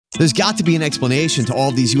There's got to be an explanation to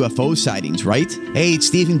all these UFO sightings, right? Hey, it's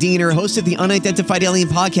Stephen Diener, host of the Unidentified Alien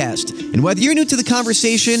Podcast. And whether you're new to the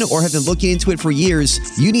conversation or have been looking into it for years,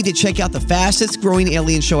 you need to check out the fastest growing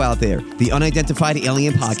alien show out there, the Unidentified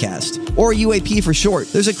Alien Podcast, or UAP for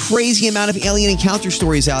short. There's a crazy amount of alien encounter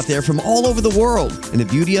stories out there from all over the world. And the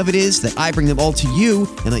beauty of it is that I bring them all to you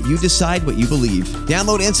and let you decide what you believe.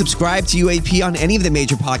 Download and subscribe to UAP on any of the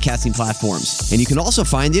major podcasting platforms. And you can also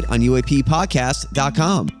find it on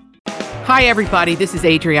UAPpodcast.com. Hi, everybody. This is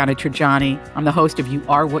Adriana Trajani. I'm the host of You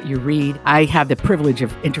Are What You Read. I have the privilege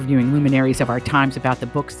of interviewing luminaries of our times about the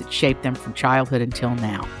books that shaped them from childhood until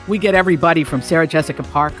now. We get everybody from Sarah Jessica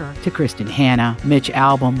Parker to Kristen Hanna, Mitch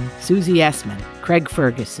Albom, Susie Essman, Craig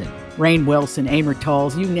Ferguson, Rainn Wilson, Amor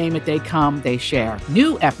Tolls, you name it, they come, they share.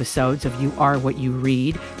 New episodes of You Are What You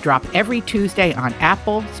Read drop every Tuesday on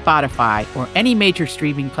Apple, Spotify, or any major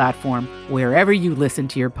streaming platform wherever you listen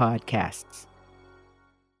to your podcasts.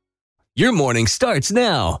 Your morning starts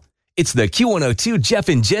now. It's the Q102 Jeff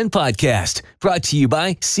and Jen podcast brought to you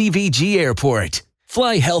by CVG Airport.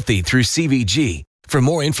 Fly healthy through CVG. For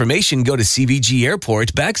more information, go to CVG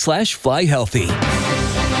Airport /fly healthy.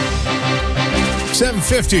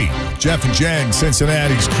 750, Jeff and Jen,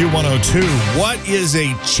 Cincinnati's Q102. What is a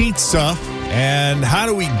chizza and how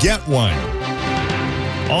do we get one?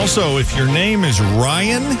 Also, if your name is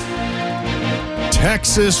Ryan,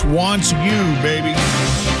 Texas wants you, baby.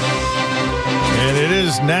 And it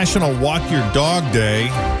is National Walk Your Dog Day.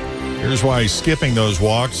 Here's why skipping those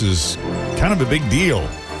walks is kind of a big deal.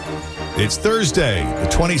 It's Thursday, the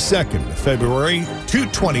 22nd of February,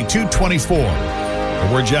 2/22/24.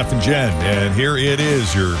 And we're Jeff and Jen, and here it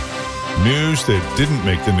is, your news that didn't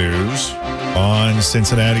make the news on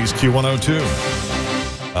Cincinnati's Q102.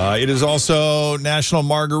 It is also National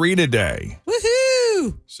Margarita Day.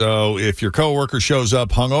 Woohoo! So if your coworker shows up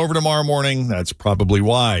hungover tomorrow morning, that's probably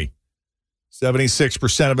why.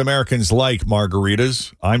 76% of Americans like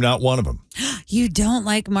margaritas. I'm not one of them. You don't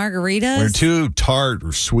like margaritas? They're too tart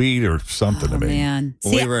or sweet or something to me. Man.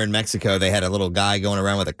 When we were in Mexico, they had a little guy going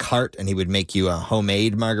around with a cart, and he would make you a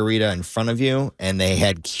homemade margarita in front of you, and they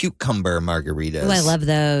had cucumber margaritas. Oh, I love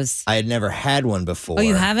those. I had never had one before. Oh,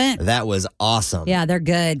 you haven't? That was awesome. Yeah, they're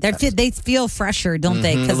good. They feel fresher, don't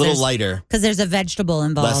they? A little lighter. Because there's a vegetable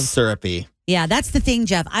involved. Less syrupy. Yeah, that's the thing,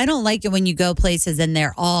 Jeff. I don't like it when you go places and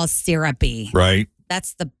they're all syrupy. Right.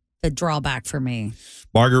 That's the drawback for me.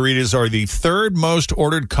 Margaritas are the third most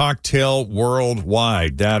ordered cocktail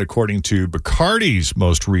worldwide. That, according to Bacardi's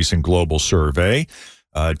most recent global survey.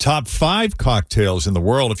 Top 5 cocktails in the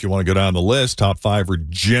world, if you want to go down the list. Top 5 are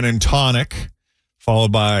gin and tonic,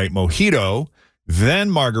 followed by mojito, then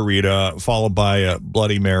margarita, followed by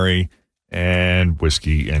Bloody Mary and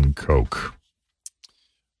whiskey and Coke.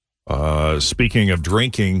 Speaking of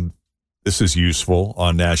drinking, this is useful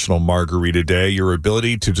on National Margarita Day. Your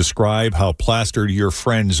ability to describe how plastered your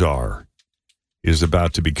friends are is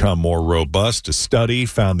about to become more robust. A study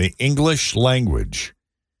found the English language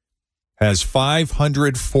has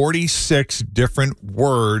 546 different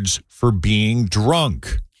words for being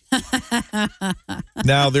drunk.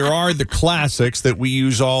 Now, there are the classics that we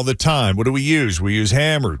use all the time. What do we use? We use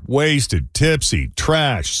hammered, wasted, tipsy,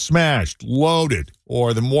 trashed, smashed, loaded,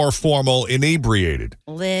 or the more formal, inebriated.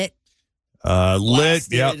 Lit.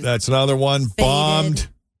 Lit, yep, that's another one. Faded. Bombed,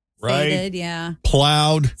 right? Faded, yeah.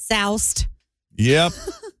 Plowed. Soused. Yep.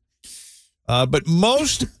 But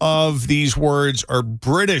most of these words are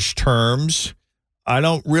British terms. I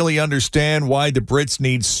don't really understand why the Brits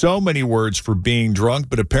need so many words for being drunk,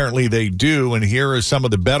 but apparently they do. And here are some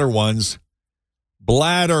of the better ones.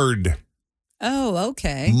 Bladdered. Oh,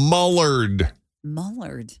 okay. Mullered.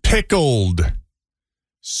 Mullard. Pickled.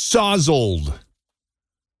 Sozzled.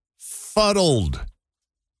 Fuddled.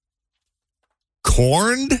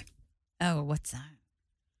 Corned. Oh, what's that?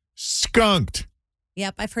 Skunked.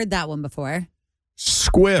 Yep, I've heard that one before.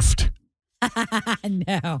 Squiffed.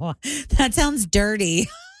 No, that sounds dirty.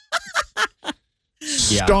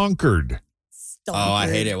 Stonkered. Oh, I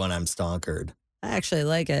hate it when I'm stonkered. I actually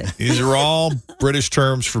like it. These are all British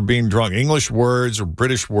terms for being drunk. English words or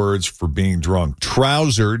British words for being drunk.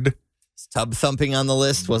 Trousered. Is tub thumping on the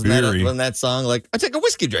list? Wasn't that song like, I take a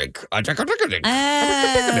whiskey drink. I take a drink.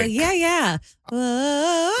 Yeah.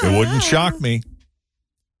 It wouldn't shock me.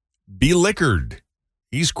 Beliquored.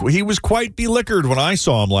 He was quite beliquored when I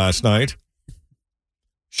saw him last night.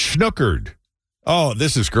 Schnookered. Oh,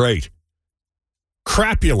 this is great.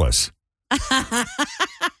 Crapulous.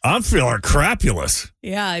 I'm feeling crapulous.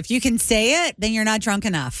 Yeah, if you can say it, then you're not drunk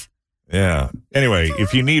enough. Yeah. Anyway,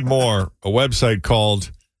 if you need more, a website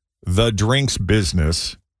called The Drinks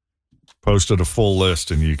Business posted a full list,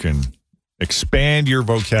 and you can Expand your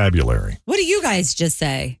vocabulary. What do you guys just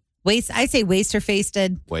say? I say waster-faced.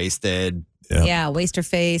 Wasted. Yeah,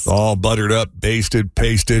 waster-faced. All buttered up, basted,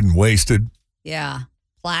 pasted, and wasted. Yeah,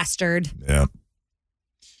 plastered. Yeah.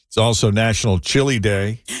 It's also National Chili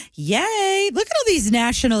Day. Yay. Look at all these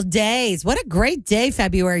national days. What a great day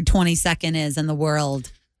February 22nd is in the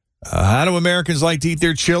world. How do Americans like to eat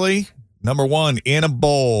their chili? Number one, in a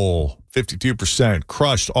bowl, 52%.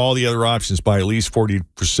 Crushed all the other options by at least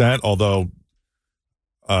 40%, although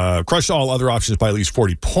crushed all other options by at least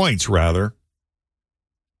 40 points, rather.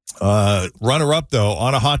 Runner-up, though,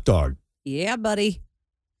 on a hot dog. Yeah, buddy.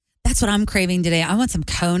 That's what I'm craving today. I want some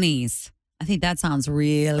conies. I think that sounds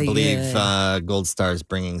really good. I believe Gold Star's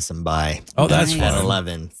bringing some by. Oh, that's Nice. fun. At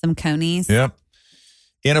 11. Some conies. Yep.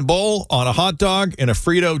 In a bowl, on a hot dog, in a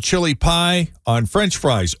Frito chili pie, on French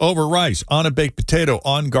fries, over rice, on a baked potato,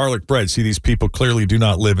 on garlic bread. See, these people clearly do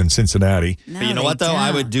not live in Cincinnati. No, But you know they what, though? I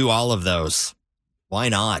don't. would do all of those. Why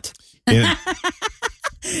not?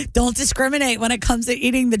 Don't discriminate when it comes to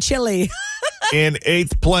eating the chili. In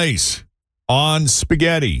eighth place, on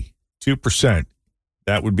spaghetti, 2%.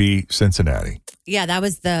 That would be Cincinnati. Yeah, that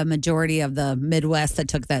was the majority of the Midwest that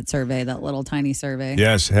took that survey, that little tiny survey.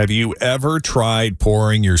 Yes. Have you ever tried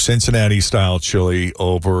pouring your Cincinnati-style chili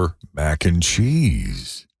over mac and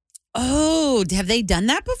cheese? Oh, have they done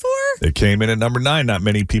that before? It came in at number 9. Not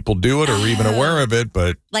many people do it or even aware of it,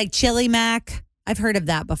 but, Like chili mac? I've heard of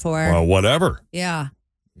that before. well, whatever. Yeah.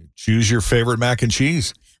 Choose your favorite mac and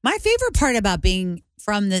cheese. My favorite part about being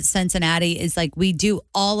from the Cincinnati is like we do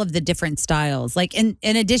all of the different styles. Like in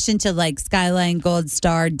addition to like Skyline, Gold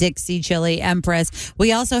Star, Dixie Chili, Empress,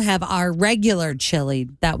 we also have our regular chili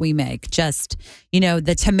that we make. Just,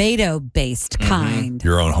 the tomato based kind.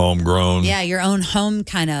 Your own homegrown. Yeah, your own home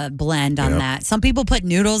kind of blend on that. Some people put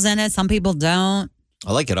noodles in it, some people don't.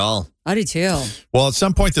 I like it all. I do too. Well, at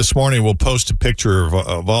some point this morning, we'll post a picture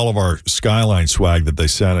of all of our Skyline swag that they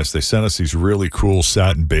sent us. They sent us these really cool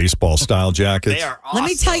satin baseball style jackets. They are awesome. Let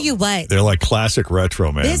me tell you what. They're like classic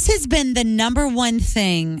retro, man. This has been the number one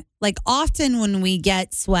thing. Like often when we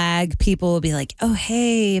get swag, people will be like, oh,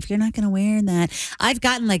 hey, if you're not going to wear that. I've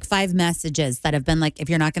gotten like 5 messages that have been like, if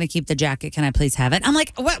you're not going to keep the jacket, can I please have it? I'm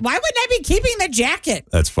like, why wouldn't I be keeping the jacket?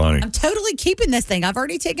 That's funny. I'm totally keeping this thing. I've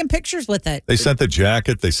already taken pictures with it. They sent the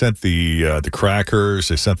jacket. They sent the crackers.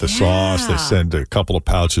 They sent the sauce. They sent a couple of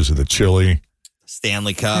pouches of the chili.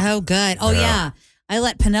 Stanley Cup. Oh, good. Oh, yeah. I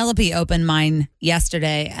let Penelope open mine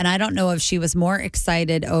yesterday, and I don't know if she was more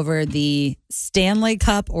excited over the Stanley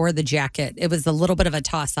Cup or the jacket. It was a little bit of a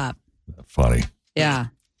toss-up. Funny. Yeah.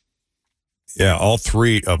 Yeah, all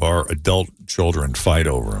 3 of our adult children fight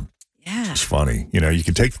over them. Yeah. It's funny. You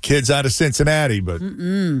can take the kids out of Cincinnati, but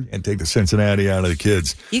can't take the Cincinnati out of the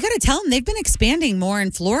kids. You got to tell them they've been expanding more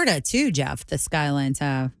in Florida, too, Jeff, the Skylines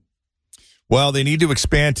have. Well, they need to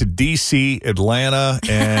expand to D.C., Atlanta,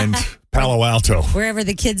 and Palo Alto. Wherever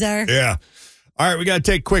the kids are. Yeah. All right, we got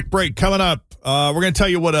to take a quick break. Coming up, we're going to tell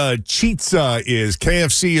you what a chizza is.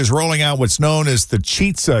 KFC is rolling out what's known as the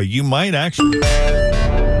chizza. You might actually...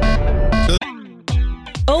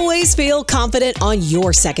 Always feel confident on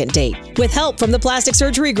your second date. With help from the Plastic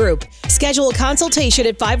Surgery Group. Schedule a consultation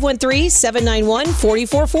at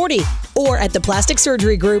 513-791-4440 or at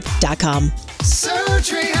theplasticsurgerygroup.com.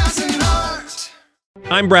 Surgery has an art.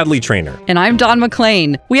 I'm Bradley Trainer. And I'm Don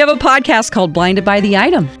McClain. We have a podcast called Blinded by the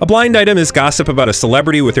Item. A blind item is gossip about a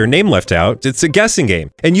celebrity with their name left out. It's a guessing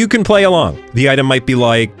game, and you can play along. The item might be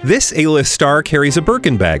like, this A-list star carries a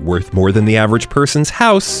Birkin bag worth more than the average person's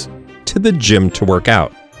house to the gym to work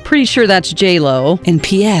out. Pretty sure that's J-Lo. And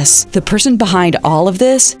P.S. the person behind all of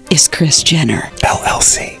this is Kris Jenner,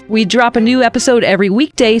 LLC. We drop a new episode every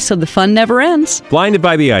weekday so the fun never ends. Blinded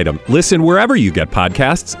by the Item. Listen wherever you get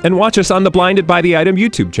podcasts and watch us on the Blinded by the Item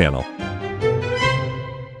YouTube channel.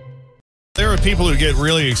 There are people who get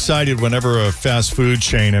really excited whenever a fast food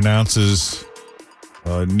chain announces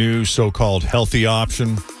a new so-called healthy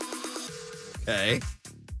option. Okay.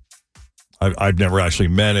 I've never actually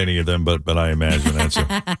met any of them, but I imagine that's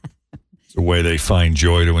a way they find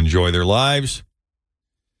joy to enjoy their lives.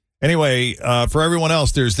 Anyway, for everyone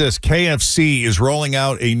else, there's this. KFC is rolling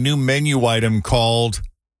out a new menu item called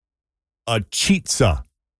a chizza.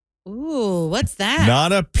 Ooh, what's that?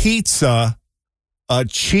 Not a pizza, a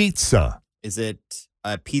chizza. Is it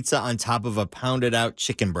a pizza on top of a pounded out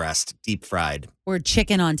chicken breast, deep fried? Or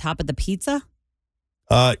chicken on top of the pizza?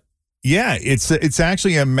 Yeah, it's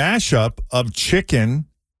actually a mashup of chicken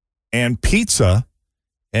and pizza,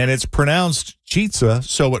 and it's pronounced chizza,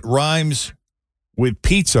 so it rhymes with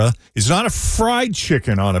pizza. It's not a fried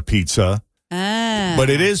chicken on a pizza, but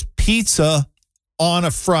it is pizza on a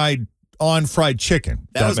fried on fried chicken.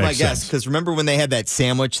 That was my makes guess. sense. Because remember when they had that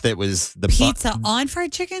sandwich that was the Pizza on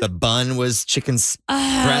fried chicken? The bun was chicken's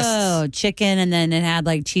Oh, breasts. chicken, and then it had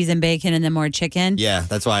like cheese and bacon and then more chicken. Yeah,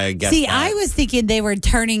 that's why I guessed See, that. I was thinking they were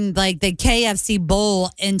turning like the KFC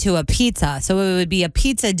bowl into a pizza. So it would be a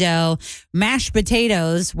pizza dough, mashed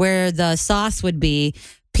potatoes where the sauce would be,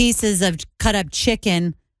 pieces of cut up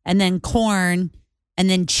chicken, and then corn, and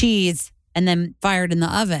then cheese, and then fired in the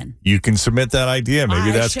oven. You can submit that idea.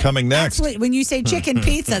 Maybe that's coming next. When you say chicken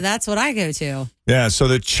pizza, that's what I go to. Yeah, so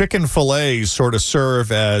the chicken fillets sort of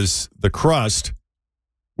serve as the crust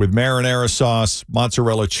with marinara sauce,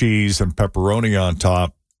 mozzarella cheese, and pepperoni on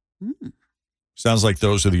top. Sounds like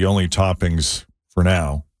those are the only toppings for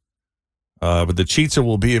now. But the pizza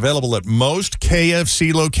will be available at most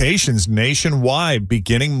KFC locations nationwide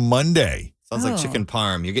beginning Monday. Sounds like chicken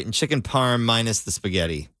parm. You're getting chicken parm minus the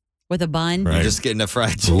spaghetti. With a bun? Right. You're just getting a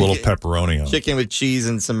fried With a little pepperoni on it. Chicken with cheese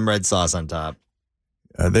and some red sauce on top.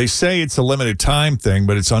 They say it's a limited time thing,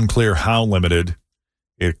 but it's unclear how limited.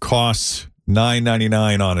 It costs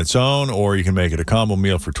 $9.99 on its own, or you can make it a combo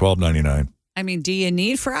meal for $12.99. I mean, do you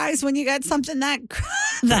need fries when you got something that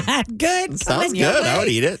good? Sounds good. I would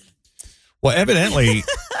eat it. Well, evidently,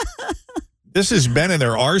 this has been in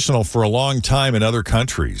their arsenal for a long time in other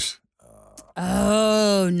countries.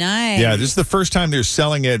 Oh, nice. Yeah, this is the first time they're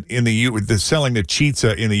selling it selling the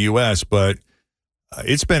pizza in the U.S., but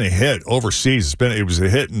it's been a hit overseas. It was a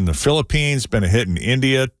hit in the Philippines, been a hit in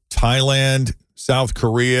India, Thailand, South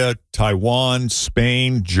Korea, Taiwan,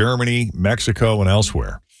 Spain, Germany, Mexico, and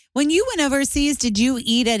elsewhere. When you went overseas, did you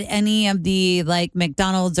eat at any of the like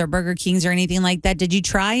McDonald's or Burger Kings or anything like that? Did you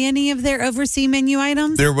try any of their overseas menu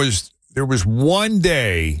items? There was one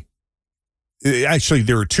day. Actually,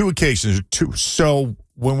 there were two occasions. So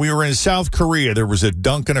when we were in South Korea, there was a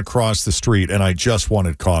Dunkin' across the street, and I just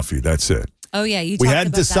wanted coffee. That's it. Oh, yeah. We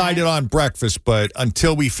hadn't decided on breakfast, but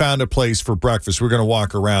until we found a place for breakfast, we're going to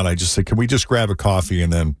walk around. I just said, can we just grab a coffee,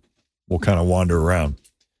 and then we'll kind of wander around.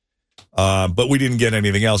 But we didn't get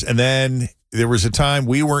anything else. And then there was a time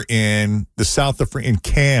we were in the south of in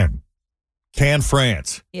Cannes,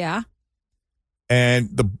 France. Yeah.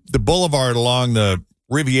 And the boulevard along the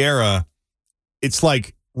Riviera, it's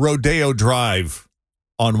like Rodeo Drive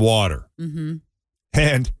on water. Mm-hmm.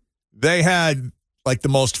 And they had like the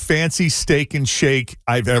most fancy steak and shake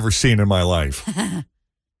I've ever seen in my life.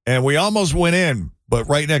 And we almost went in, but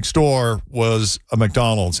right next door was a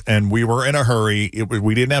McDonald's, and we were in a hurry.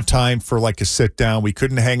 We didn't have time for like a sit down. We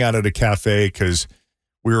couldn't hang out at a cafe because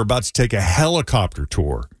we were about to take a helicopter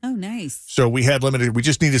tour. Oh, nice. So we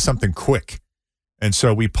just needed something quick. And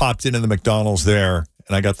so we popped into the McDonald's there,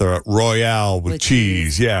 and I got the Royale with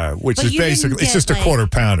cheese. Yeah, which But is you didn't basically, it's get, just a quarter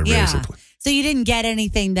pounder, yeah. basically. So you didn't get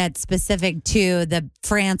anything that's specific to the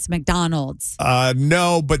France McDonald's?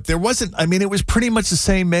 No, but there wasn't. I mean, it was pretty much the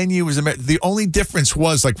same menu as the only difference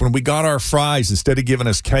was like when we got our fries, instead of giving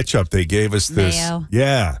us ketchup, they gave us this. Mayo.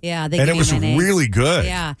 Yeah. Yeah. And it was really good.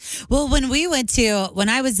 Yeah. Well, when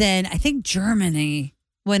I was in, I think Germany,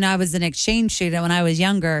 when I was an exchange student, when I was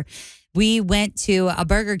younger, we went to a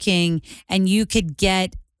Burger King and you could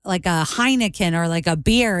get like a Heineken or like a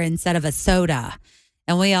beer instead of a soda.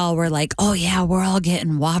 And we all were like, oh, yeah, we're all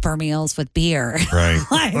getting Whopper meals with beer. Right.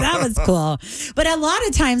 Like, that was cool. But a lot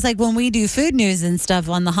of times, like when we do food news and stuff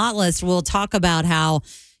on the hot list, we'll talk about how,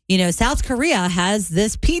 South Korea has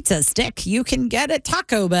this pizza stick you can get at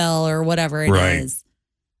Taco Bell or whatever it is.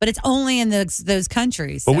 But it's only in those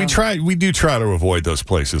countries. But we do try to avoid those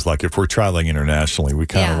places. Like if we're traveling internationally, we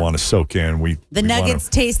kind of want to soak in. The nuggets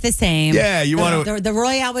taste the same. Yeah, you want to. The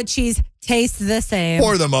Royale with cheese tastes the same.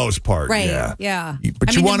 For the most part, right? Yeah.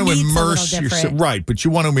 But you want to immerse yourself, right? But you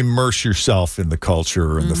want to immerse yourself in the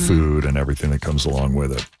culture and the food and everything that comes along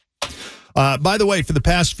with it. By the way, for the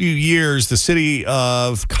past few years, the city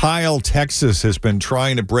of Kyle, Texas, has been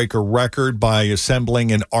trying to break a record by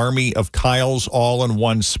assembling an army of Kyles all in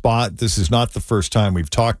one spot. This is not the first time we've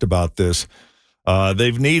talked about this.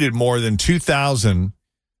 They've needed more than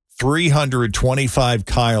 2,325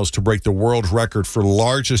 Kyles to break the world record for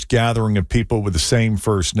largest gathering of people with the same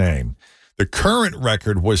first name. The current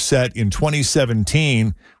record was set in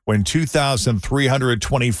 2017 when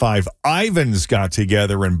 2,325 Ivans got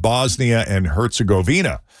together in Bosnia and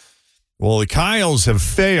Herzegovina. Well, the Kyles have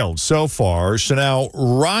failed so far, so now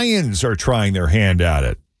Ryans are trying their hand at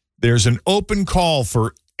it. There's an open call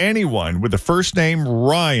for anyone with the first name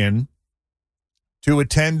Ryan to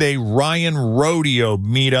attend a Ryan Rodeo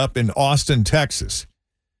meetup in Austin, Texas.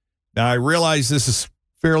 Now, I realize this is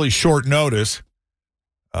fairly short notice,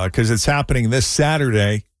 because it's happening this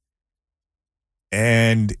Saturday.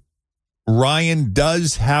 And Ryan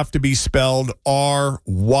does have to be spelled R-Y-A-N.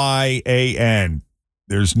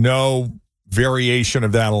 There's no variation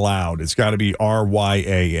of that allowed. It's got to be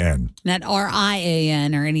R-Y-A-N. Not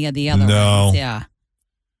R-I-A-N or any of the other No. ones. Yeah.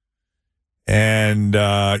 And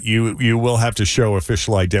you will have to show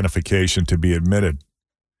official identification to be admitted.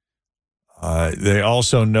 They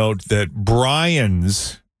also note that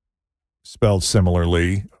Brian's, spelled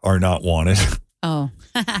similarly, are not wanted. Oh,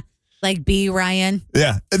 like B. Ryan?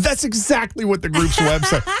 Yeah, that's exactly what the group's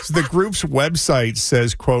website. So the group's website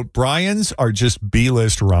says, quote, Brian's are just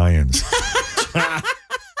B-list Ryans.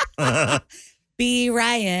 B.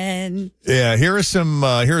 Ryan. Yeah, here are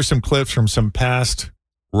some clips from some past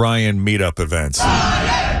Ryan meetup events. Ryan.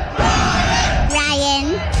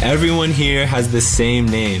 Everyone here has the same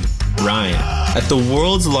name, Ryan. At the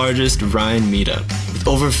world's largest Ryan meetup, with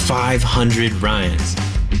over 500 Ryans.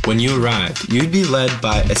 When you arrived, you'd be led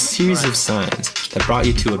by a series of signs that brought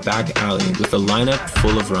you to a back alley with a lineup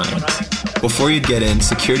full of Ryans. Before you'd get in,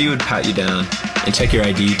 security would pat you down and check your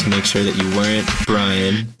ID to make sure that you weren't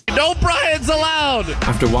Brian. No Brian's allowed!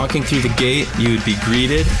 After walking through the gate, you would be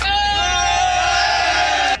greeted.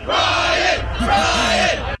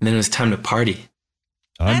 Brian! And then it was time to party.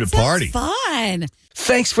 Time to party. Fun.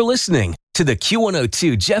 Thanks for listening to the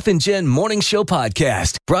Q102 Jeff and Jen Morning Show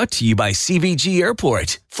podcast, brought to you by CVG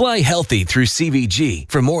Airport. Fly healthy through CVG.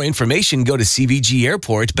 For more information, go to CVG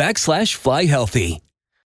Airport /fly healthy.